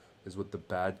alone, is what the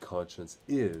bad conscience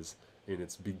is in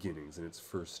its beginnings, in its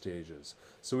first stages.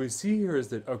 So what we see here is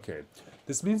that, okay,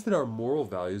 this means that our moral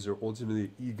values are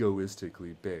ultimately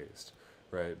egoistically based,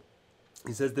 right?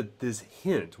 He says that this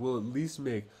hint will at least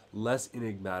make less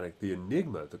enigmatic the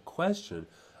enigma, the question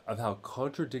of how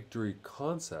contradictory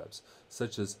concepts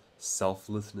such as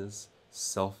selflessness,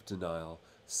 self-denial,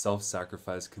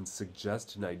 self-sacrifice can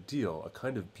suggest an ideal, a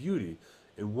kind of beauty.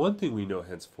 And one thing we know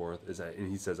henceforth is that,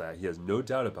 and he says he has no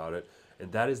doubt about it,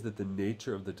 and that is that the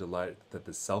nature of the delight that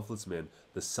the selfless man,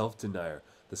 the self-denier,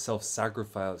 the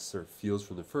self-sacrificer feels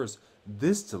from the first,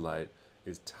 this delight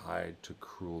is tied to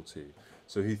cruelty.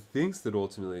 So he thinks that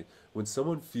ultimately, when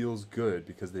someone feels good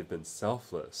because they've been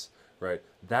selfless, right,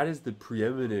 that is the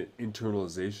preeminent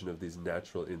internalization of these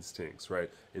natural instincts, right?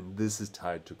 And this is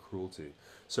tied to cruelty.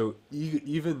 So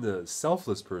even the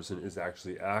selfless person is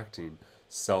actually acting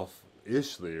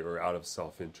selfishly, or out of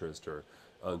self-interest, or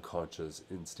unconscious,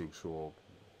 instinctual,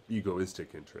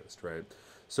 egoistic interest, right?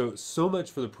 So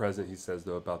much for the present, he says,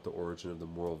 though, about the origin of the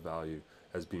moral value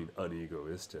as being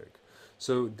unegoistic.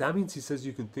 So that means, he says,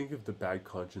 you can think of the bad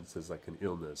conscience as like an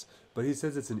illness, but he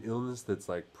says it's an illness that's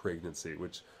like pregnancy,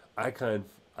 which I find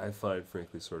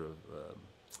frankly sort of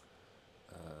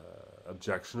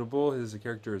objectionable, his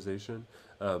characterization,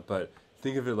 but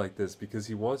think of it like this, because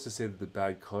he wants to say that the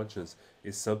bad conscience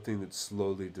is something that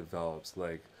slowly develops,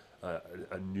 like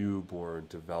a newborn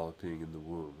developing in the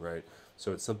womb, right?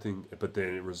 So it's something, but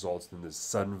then it results in this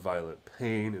sudden violent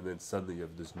pain, and then suddenly you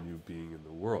have this new being in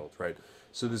the world, right?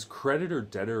 So this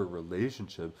creditor-debtor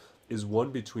relationship is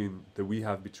one that we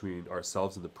have between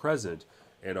ourselves in the present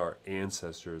and our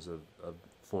ancestors of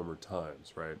former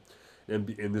times, right?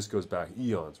 And this goes back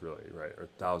eons, really, right, or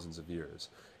thousands of years.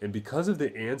 And because of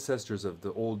the ancestors of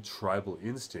the old tribal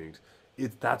instinct,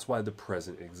 that's why the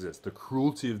present exists. The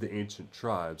cruelty of the ancient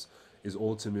tribes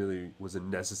was a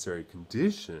necessary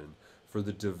condition for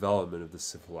the development of the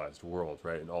civilized world,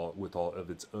 right, and with all of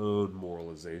its own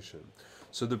moralization.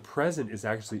 So the present is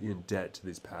actually in debt to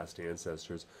these past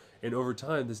ancestors, and over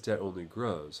time this debt only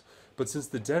grows. But since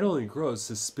the debt only grows,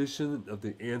 suspicion of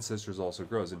the ancestors also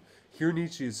grows. And here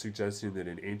Nietzsche is suggesting that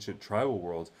in ancient tribal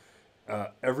worlds,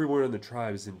 everyone in the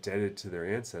tribe is indebted to their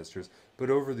ancestors, but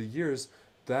over the years,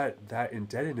 that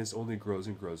indebtedness only grows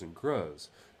and grows and grows,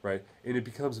 right? And it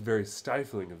becomes very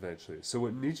stifling eventually. So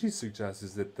what Nietzsche suggests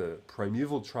is that the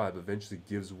primeval tribe eventually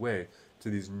gives way to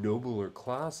these nobler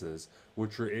classes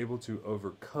which were able to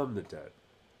overcome the debt,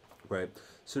 right?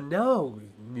 So now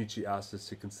Nietzsche asks us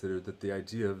to consider that the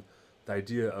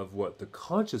idea of what the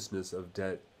consciousness of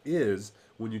debt is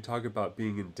when you talk about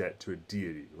being in debt to a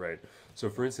deity, right? So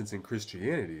for instance, in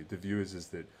Christianity, the view is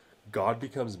that God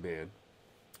becomes man,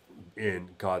 and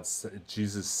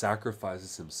Jesus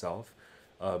sacrifices himself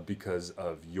because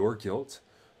of your guilt,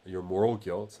 your moral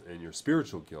guilt, and your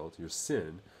spiritual guilt, your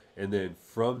sin. And then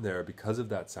from there, because of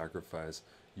that sacrifice,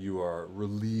 you are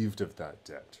relieved of that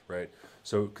debt, right?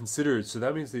 So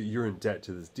that means that you're in debt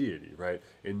to this deity, right?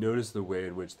 And notice the way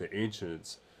in which the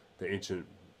ancient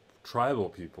tribal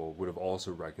people would have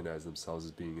also recognized themselves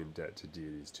as being in debt to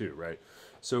deities too, right?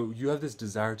 So you have this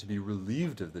desire to be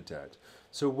relieved of the debt.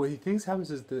 So what he thinks happens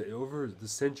is that over the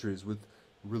centuries with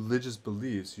religious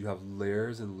beliefs, you have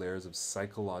layers and layers of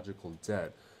psychological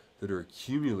debt that are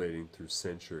accumulating through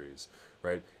centuries,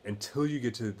 right? Until you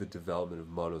get to the development of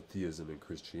monotheism in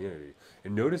Christianity.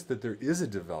 And notice that there is a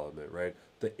development, right?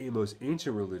 The most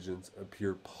ancient religions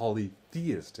appear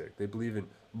polytheistic. They believe in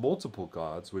multiple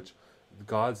gods, which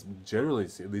gods generally,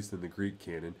 at least in the Greek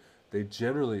canon, they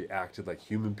generally acted like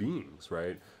human beings,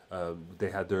 right? They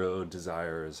had their own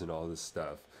desires and all this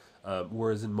stuff.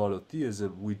 Whereas in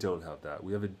monotheism, we don't have that.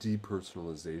 We have a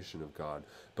depersonalization of God,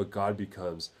 but God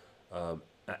becomes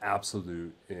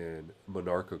absolute and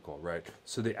monarchical, right?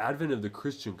 So the advent of the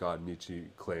Christian God, Nietzsche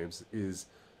claims, is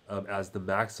as the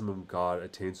maximum God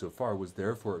attained so far, was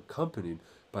therefore accompanied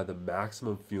by the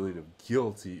maximum feeling of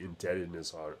guilty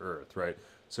indebtedness on earth, right?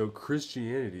 So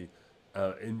Christianity,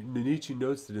 and Nietzsche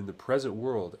notes that in the present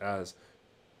world, as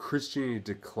Christianity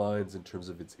declines in terms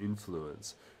of its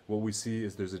influence, what we see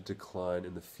is there's a decline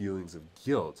in the feelings of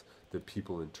guilt that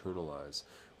people internalize,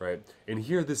 right? And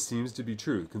here this seems to be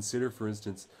true. Consider, for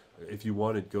instance, if you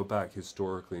want to go back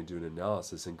historically and do an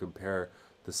analysis and compare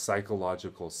the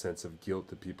psychological sense of guilt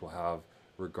that people have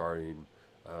regarding,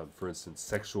 for instance,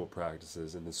 sexual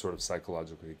practices, and the sort of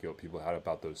psychological guilt people had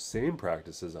about those same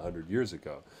practices 100 years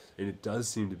ago. And it does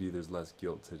seem to be there's less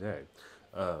guilt today.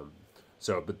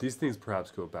 But these things perhaps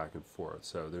go back and forth.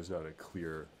 So there's not a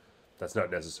clear, that's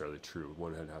not necessarily true.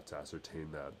 One would have to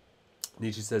ascertain that.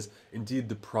 Nietzsche says, indeed,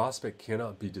 the prospect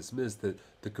cannot be dismissed that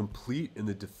the complete and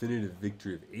the definitive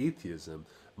victory of atheism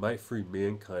might free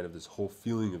mankind of this whole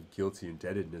feeling of guilty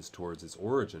indebtedness towards its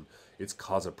origin, its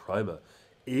causa prima.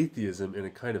 Atheism and a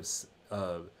kind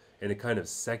of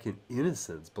second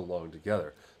innocence belong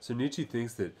together. So Nietzsche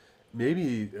thinks that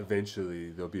maybe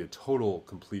eventually there'll be a total,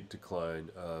 complete decline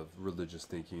of religious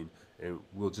thinking, and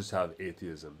we'll just have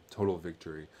atheism, total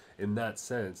victory. In that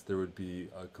sense, there would be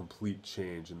a complete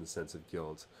change in the sense of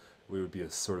guilt. We would be a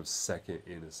sort of second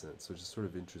innocence, which is sort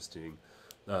of interesting,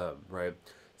 right?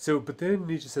 So, but then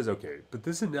Nietzsche says, okay, but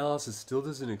this analysis still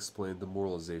doesn't explain the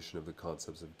moralization of the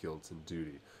concepts of guilt and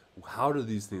duty. How do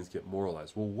these things get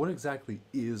moralized? Well, what exactly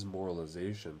is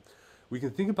moralization? We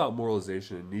can think about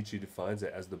moralization, and Nietzsche defines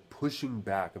it as the pushing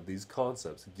back of these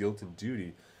concepts, guilt and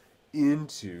duty,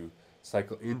 into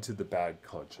the bad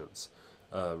conscience,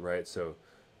 right? So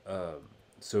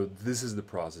this is the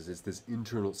process. It's this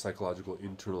internal psychological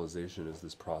internalization is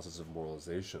this process of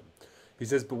moralization. He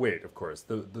says, but wait, of course,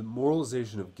 the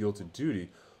moralization of guilt and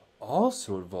duty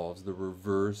also involves the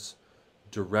reverse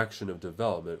direction of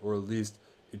development, or at least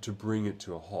to bring it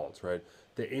to a halt, right?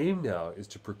 The aim now is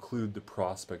to preclude the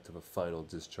prospect of a final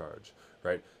discharge,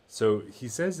 right? So he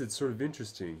says it's sort of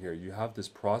interesting here. You have this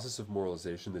process of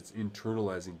moralization that's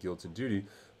internalizing guilt and duty,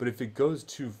 but if it goes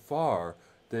too far,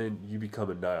 then you become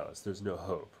a nihilist. There's no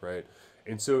hope, right?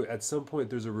 And so at some point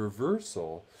there's a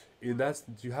reversal, and that's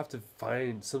you have to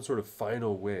find some sort of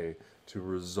final way to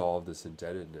resolve this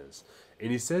indebtedness.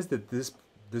 And he says that this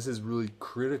is really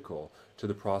critical to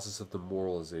the process of the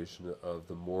moralization of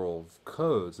the moral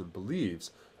codes and beliefs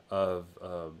of,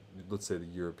 let's say, the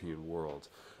European world.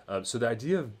 So the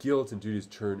idea of guilt and duties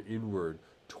turn inward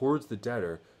towards the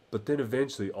debtor, but then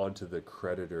eventually onto the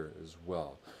creditor as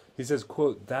well. He says,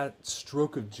 quote, that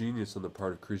stroke of genius on the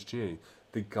part of Christianity,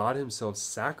 that God himself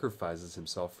sacrifices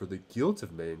himself for the guilt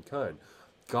of mankind.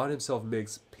 God himself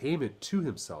makes payment to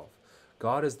himself.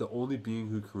 God is the only being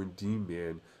who can redeem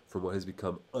man from what has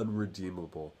become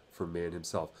unredeemable for man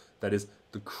himself. That is,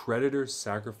 the creditor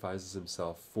sacrifices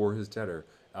himself for his debtor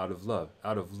out of love.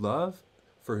 Out of love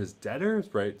for his debtors,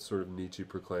 right? Sort of Nietzsche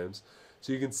proclaims.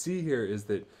 So you can see here is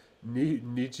that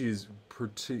Nietzsche is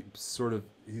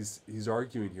he's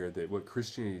arguing here that what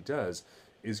Christianity does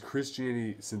is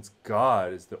Christianity, since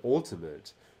God is the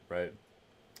ultimate, right,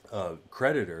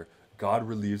 creditor,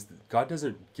 God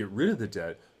doesn't get rid of the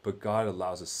debt, but God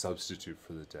allows a substitute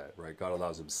for the debt, right? God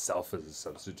allows himself as a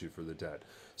substitute for the debt.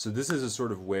 So this is a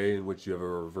sort of way in which you have a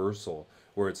reversal,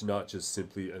 where it's not just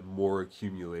simply a more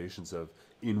accumulations of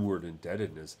inward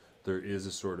indebtedness. There is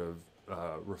a sort of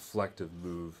reflective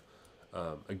move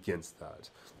against that,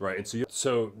 right? And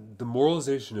so the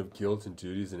moralization of guilt and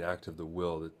duty is an act of the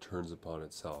will that turns upon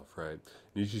itself, right?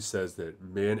 Nietzsche says that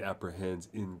man apprehends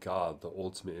in God the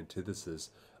ultimate antithesis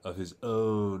of his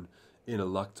own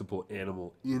ineluctable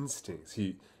animal instincts.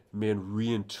 Man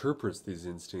reinterprets these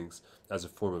instincts as a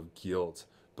form of guilt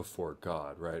before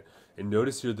God, right? And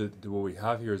notice here that what we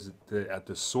have here is that at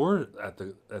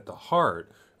the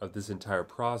heart of this entire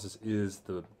process is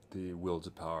the will to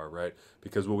power, right?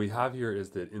 Because what we have here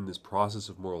is that in this process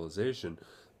of moralization,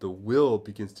 the will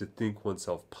begins to think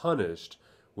oneself punished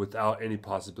without any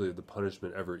possibility of the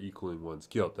punishment ever equaling one's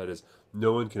guilt. That is,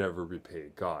 no one can ever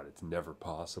repay God. It's never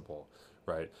possible,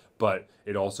 right? But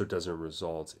it also doesn't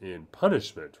result in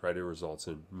punishment, right? It results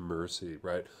in mercy,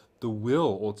 right? The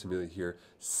will ultimately here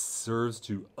serves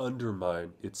to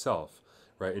undermine itself,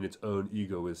 right, in its own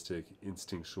egoistic,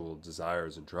 instinctual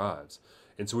desires and drives.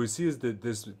 And so what we see is that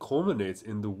this culminates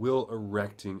in the will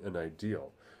erecting an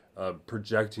ideal,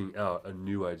 projecting out a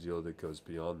new ideal that goes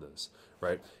beyond this,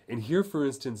 right? And here, for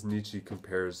instance, Nietzsche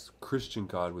compares Christian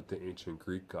God with the ancient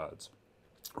Greek gods.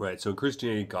 Right, so in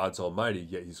Christianity, God's almighty,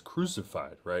 yet he's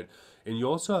crucified, right? And you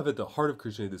also have at the heart of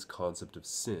Christianity this concept of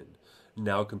sin,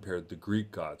 now compared to the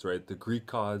Greek gods, right? The Greek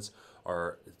gods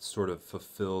are sort of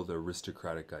fulfill the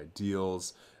aristocratic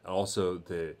ideals, and also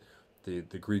the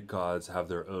Greek gods have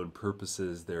their own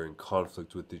purposes, they're in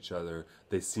conflict with each other,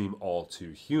 they seem all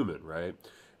too human, right?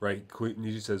 Right,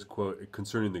 Nietzsche says, quote,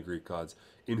 concerning the Greek gods,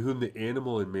 in whom the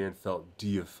animal in man felt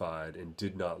deified and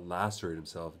did not lacerate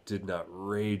himself, did not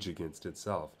rage against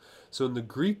itself. So in the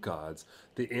Greek gods,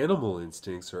 the animal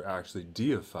instincts are actually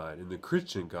deified. In the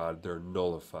Christian God, they're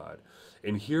nullified.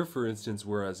 And here, for instance,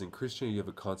 whereas in Christianity you have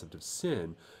a concept of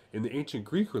sin, in the ancient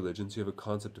Greek religions you have a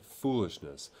concept of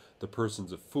foolishness. The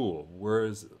person's a fool,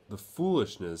 whereas the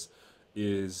foolishness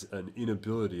is an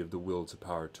inability of the will to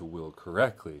power to will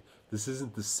correctly. This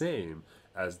isn't the same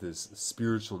as this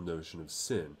spiritual notion of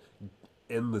sin,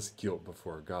 endless guilt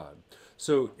before God.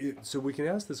 So we can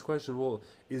ask this question, well,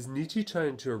 is Nietzsche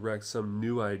trying to erect some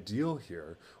new ideal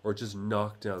here, or just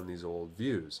knock down these old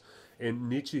views? And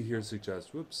Nietzsche here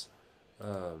suggests,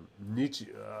 that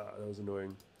was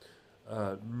annoying.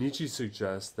 Nietzsche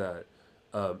suggests that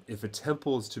if a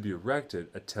temple is to be erected,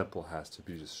 a temple has to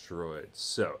be destroyed.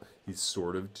 So he's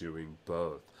sort of doing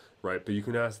both, right? But you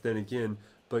can ask then again,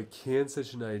 but can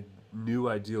such a new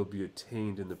ideal be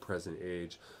attained in the present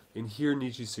age? And here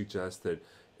Nietzsche suggests that,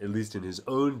 at least in his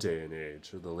own day and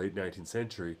age, or the late 19th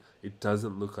century, it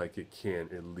doesn't look like it can,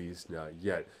 at least not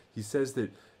yet. He says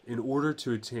that in order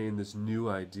to attain this new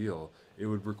ideal, it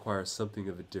would require something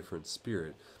of a different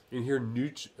spirit. And here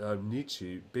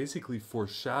Nietzsche basically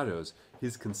foreshadows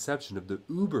his conception of the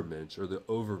Übermensch, or the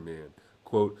Overman,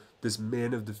 quote, this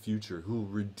man of the future who will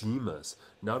redeem us,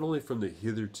 not only from the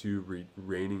hitherto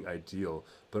reigning ideal,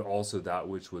 but also that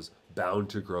which was bound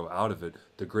to grow out of it,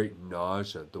 the great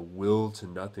nausea, the will to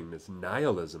nothingness,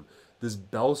 nihilism, this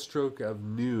bellstroke of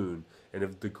noon, and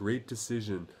of the great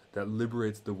decision that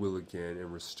liberates the will again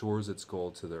and restores its goal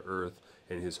to the earth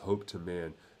and his hope to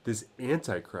man, this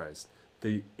Antichrist,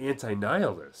 the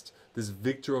anti-nihilist, this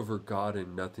victor over God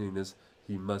and nothingness,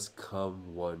 he must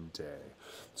come one day.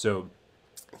 So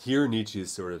here Nietzsche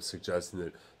is sort of suggesting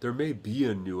that there may be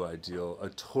a new ideal, a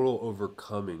total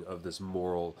overcoming of this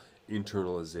moral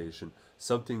internalization,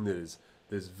 something that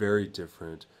is very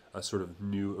different, a sort of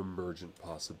new emergent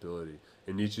possibility.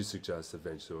 And Nietzsche suggests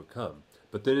eventually it will come.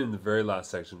 But then in the very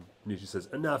last section, Nietzsche says,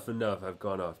 enough, I've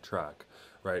gone off track,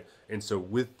 right? And so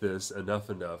with this, enough,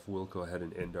 we'll go ahead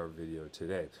and end our video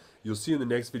today. You'll see in the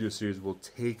next video series, we'll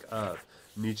take up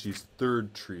Nietzsche's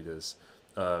third treatise,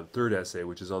 third essay,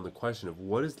 which is on the question of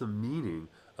what is the meaning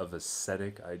of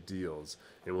ascetic ideals.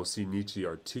 And we'll see Nietzsche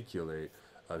articulate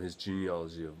his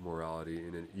genealogy of morality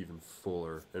in an even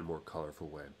fuller and more colorful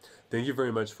way. Thank you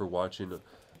very much for watching.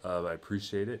 I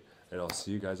appreciate it, and I'll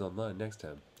see you guys online next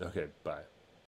time. Okay, bye.